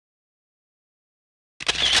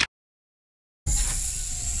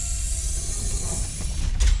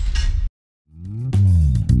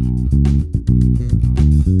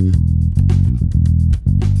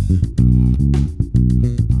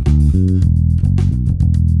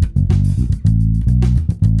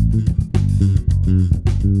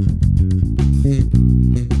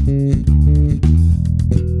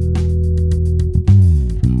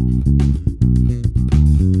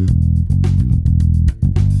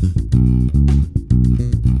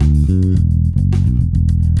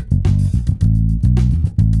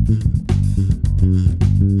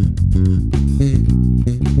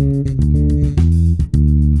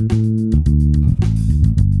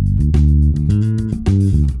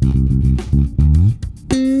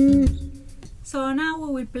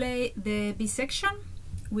B section,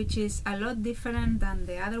 which is a lot different than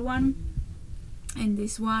the other one. In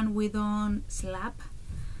this one we don't slap,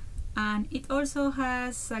 and it also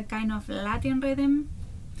has a kind of Latin rhythm,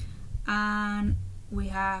 and we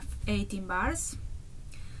have 18 bars.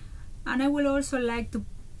 And I will also like to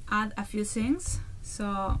add a few things,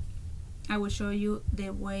 so I will show you the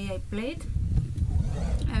way I play it.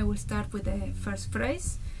 I will start with the first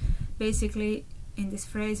phrase. Basically, in this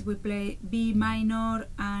phrase we play B minor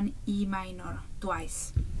and E minor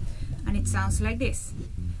twice, and it sounds like this: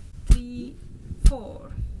 3,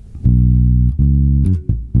 4.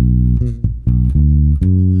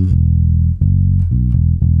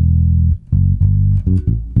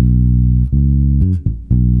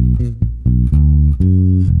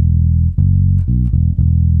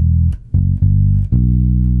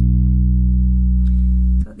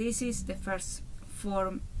 So this is the first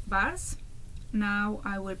 4 bars. Now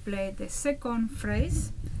I will play the second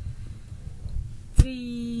phrase: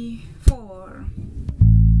 3, 4.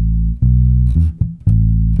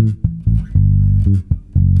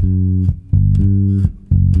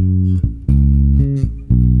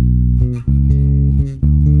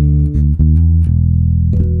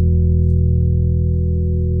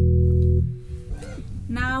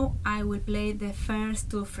 Now I will play the first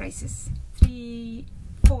 2 phrases: 3,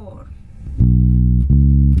 4.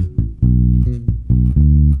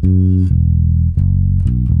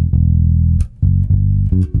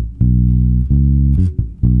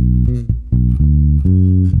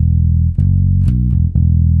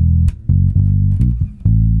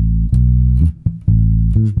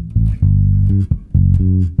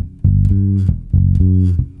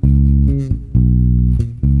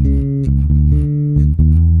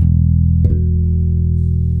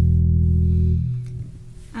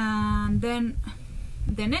 Then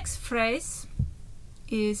the next phrase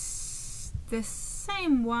is the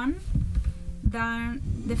same one than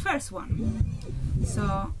the first one,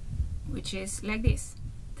 so which is like this: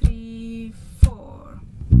 3, 4.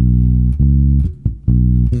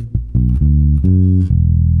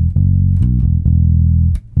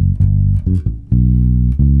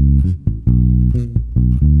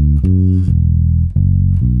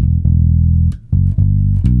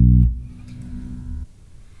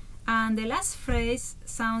 And the last phrase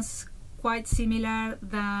sounds quite similar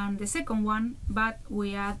than the second one, but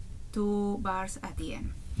we add 2 bars at the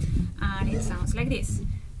end, and it sounds like this: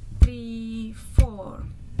 3, 4.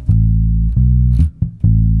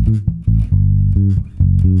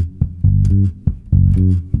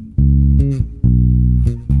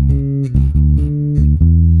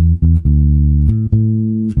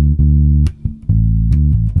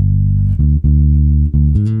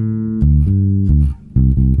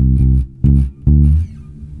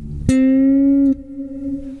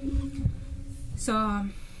 So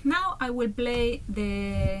now I will play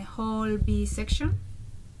the whole B section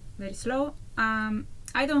very slow.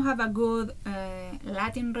 I don't have a good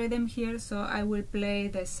Latin rhythm here, so I will play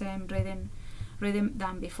the same rhythm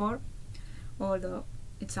than before, although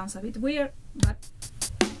it sounds a bit weird. But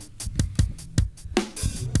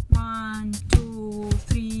 1, 2,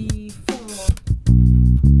 3, 4.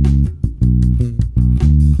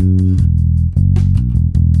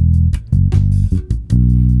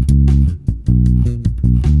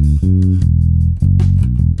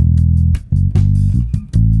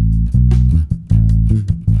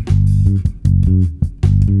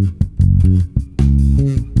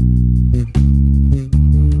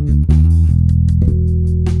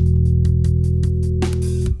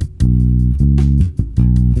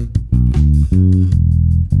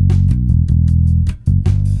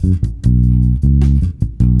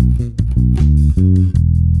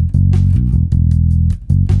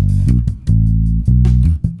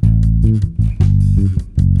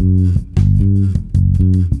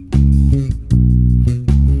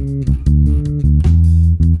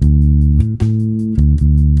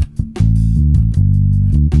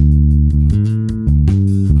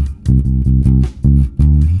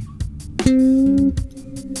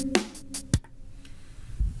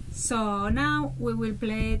 So now we will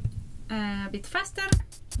play it a bit faster.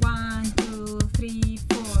 1, 2, 3,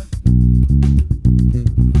 4.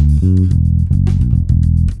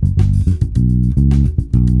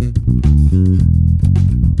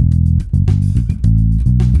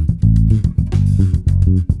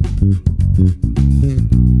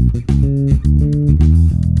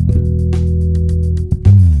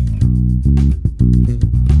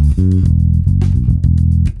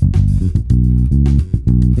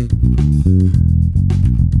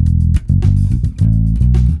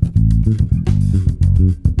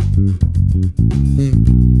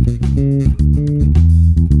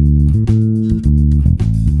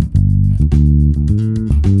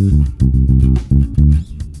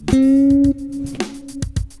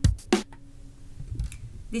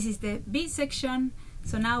 This is the B section,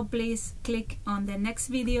 so now please click on the next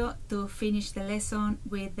video to finish the lesson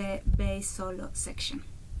with the bass solo section.